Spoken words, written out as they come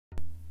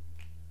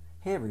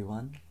Hey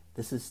everyone,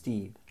 this is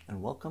Steve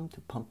and welcome to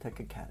Pumptec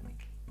Academy.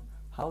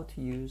 How to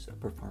use a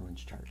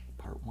performance chart,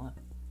 part 1.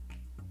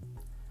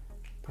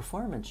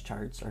 Performance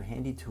charts are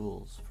handy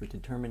tools for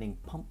determining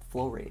pump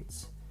flow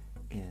rates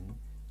in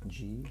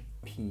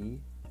GPM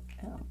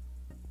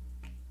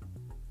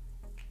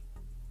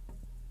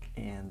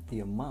and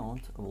the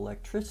amount of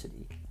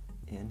electricity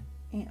in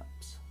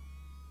amps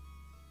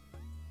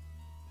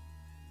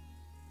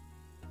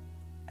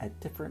at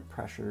different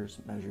pressures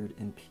measured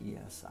in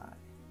PSI.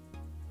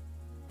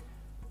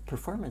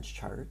 Performance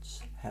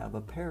charts have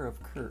a pair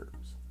of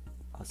curves,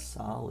 a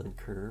solid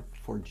curve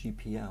for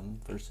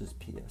GPM versus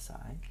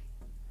PSI,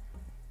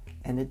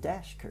 and a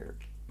dash curve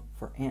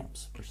for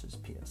amps versus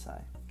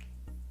PSI.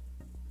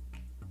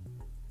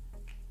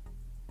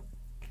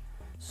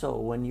 So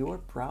when you're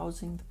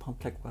browsing the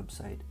Pumptec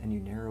website and you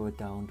narrow it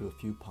down to a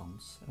few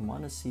pumps and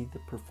want to see the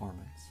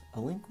performance,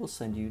 a link will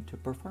send you to a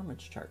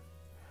performance chart,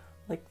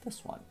 like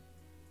this one,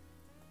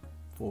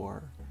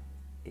 for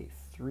a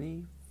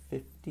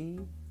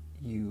 350U,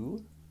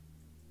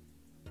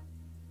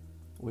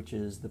 which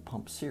is the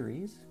pump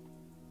series,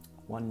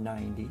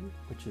 190,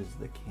 which is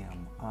the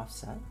cam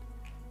offset,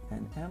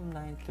 and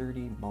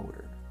M930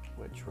 motor,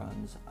 which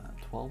runs on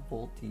 12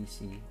 volt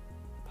DC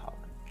power.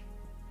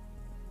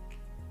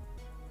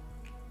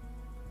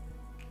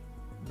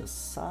 The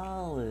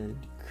solid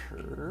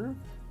curve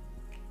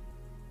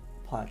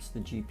plots the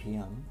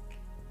GPM.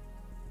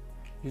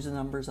 Use the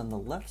numbers on the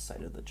left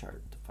side of the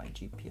chart to find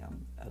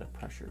GPM at a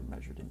pressure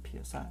measured in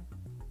PSI.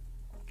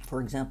 For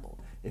example,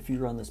 if you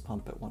run this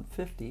pump at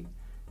 150,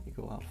 you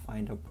go out,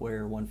 find up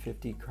where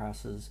 150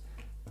 crosses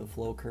the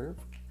flow curve,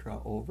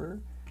 draw over,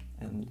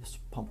 and this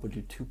pump would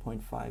do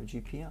 2.5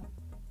 GPM.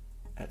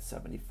 At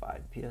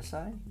 75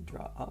 PSI,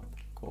 draw up,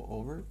 go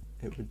over,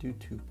 it would do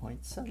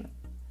 2.7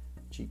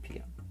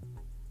 GPM.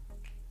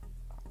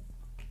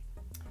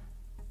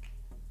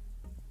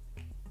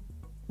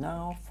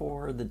 Now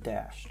for the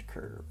dashed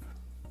curve.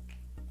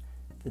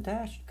 The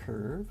dashed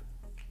curve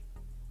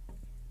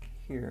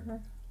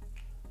here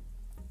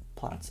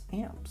plots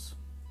amps.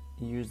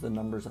 You use the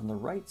numbers on the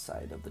right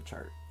side of the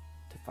chart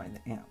to find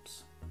the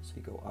amps. So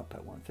you go up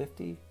at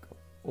 150, go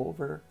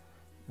over,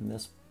 and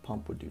this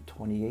pump would do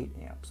 28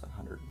 amps at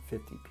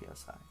 150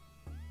 PSI.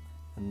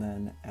 And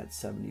then at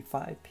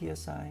 75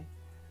 PSI,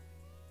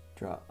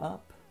 draw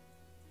up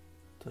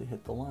until you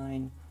hit the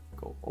line,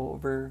 go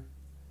over,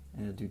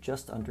 and it'll do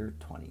just under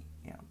 20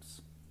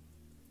 amps.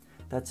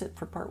 That's it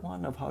for part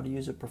 1 of how to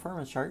use a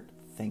performance chart.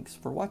 Thanks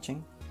for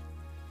watching.